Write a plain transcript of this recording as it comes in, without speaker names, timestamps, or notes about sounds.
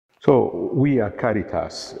So we are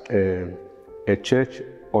Caritas, a church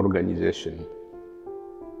organization,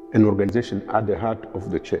 an organization at the heart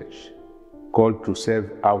of the church, called to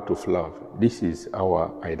serve out of love. This is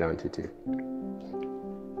our identity.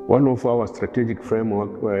 One of our strategic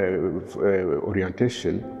framework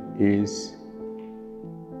orientation is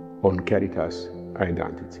on Caritas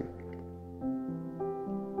identity.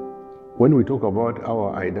 When we talk about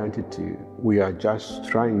our identity, we are just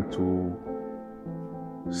trying to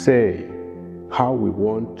say how we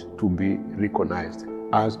want to be recognized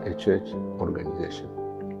as a church organization.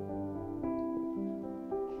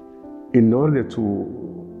 In order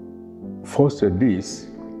to foster this,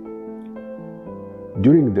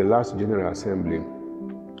 during the last General Assembly,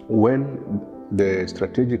 when the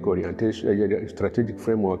strategic orientation, strategic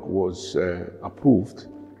framework was approved,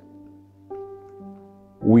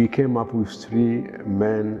 we came up with three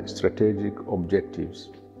main strategic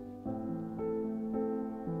objectives.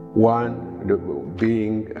 One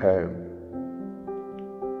being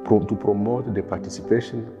to promote the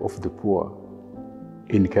participation of the poor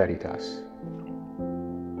in Caritas.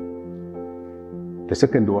 The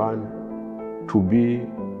second one, to be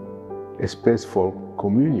a space for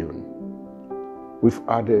communion with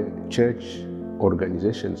other church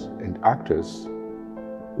organizations and actors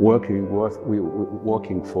working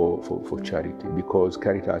for charity, because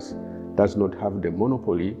Caritas does not have the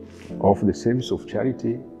monopoly of the service of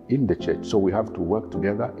charity in the church. So we have to work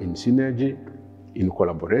together in synergy, in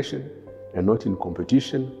collaboration, and not in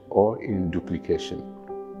competition or in duplication.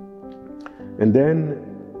 And then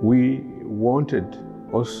we wanted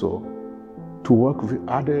also to work with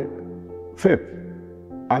other faith-based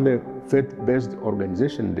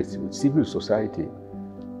organizations, the civil society,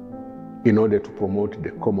 in order to promote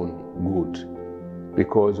the common good,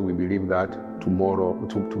 because we believe that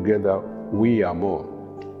together we are more.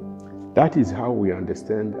 That is how we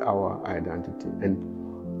understand our identity. And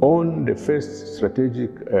on the first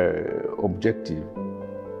strategic objective,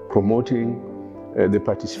 promoting the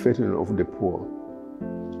participation of the poor,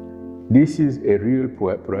 this is a real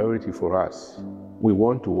priority for us. We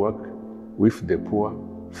want to work with the poor,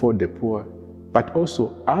 for the poor, but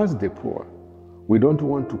also as the poor. We don't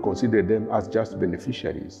want to consider them as just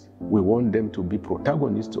beneficiaries. We want them to be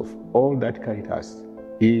protagonists of all that Caritas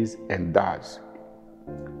is and does.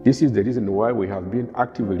 This is the reason why we have been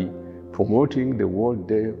actively promoting the World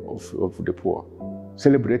Day of the Poor.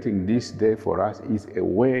 Celebrating this day for us is a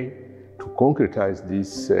way to concretize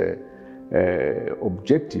this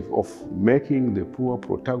objective of making the poor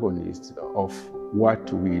protagonists of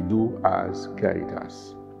what we do as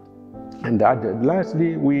Caritas. And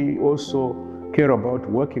lastly, we also care about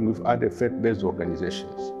working with other faith-based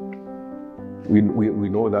organizations. We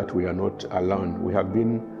know that we are not alone. We have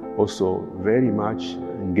been also very much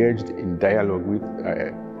engaged in dialogue with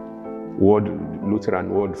World Lutheran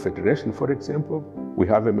World Federation, for example. We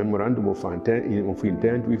have a memorandum of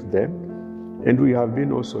intent with them, and we have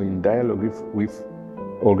been also in dialogue with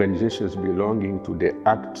organizations belonging to the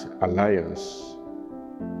ACT Alliance.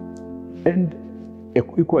 And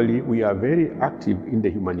equally, we are very active in the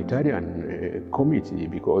humanitarian committee,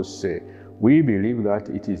 because we believe that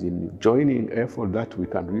it is in joining effort that we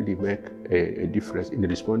can really make a difference in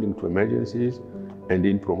responding to emergencies and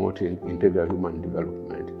in promoting integral human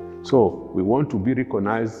development. So we want to be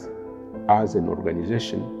recognized as an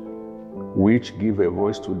organization which give a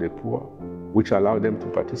voice to the poor, which allow them to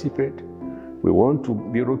participate. We want to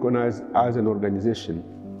be recognized as an organization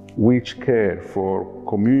which care for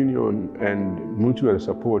communion and mutual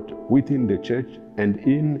support within the church and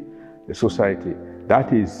in the society.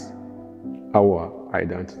 That is our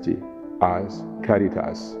identity as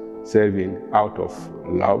Caritas, serving out of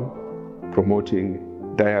love, promoting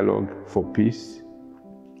dialogue for peace,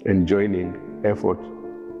 and joining effort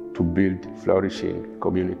to build flourishing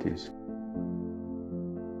communities.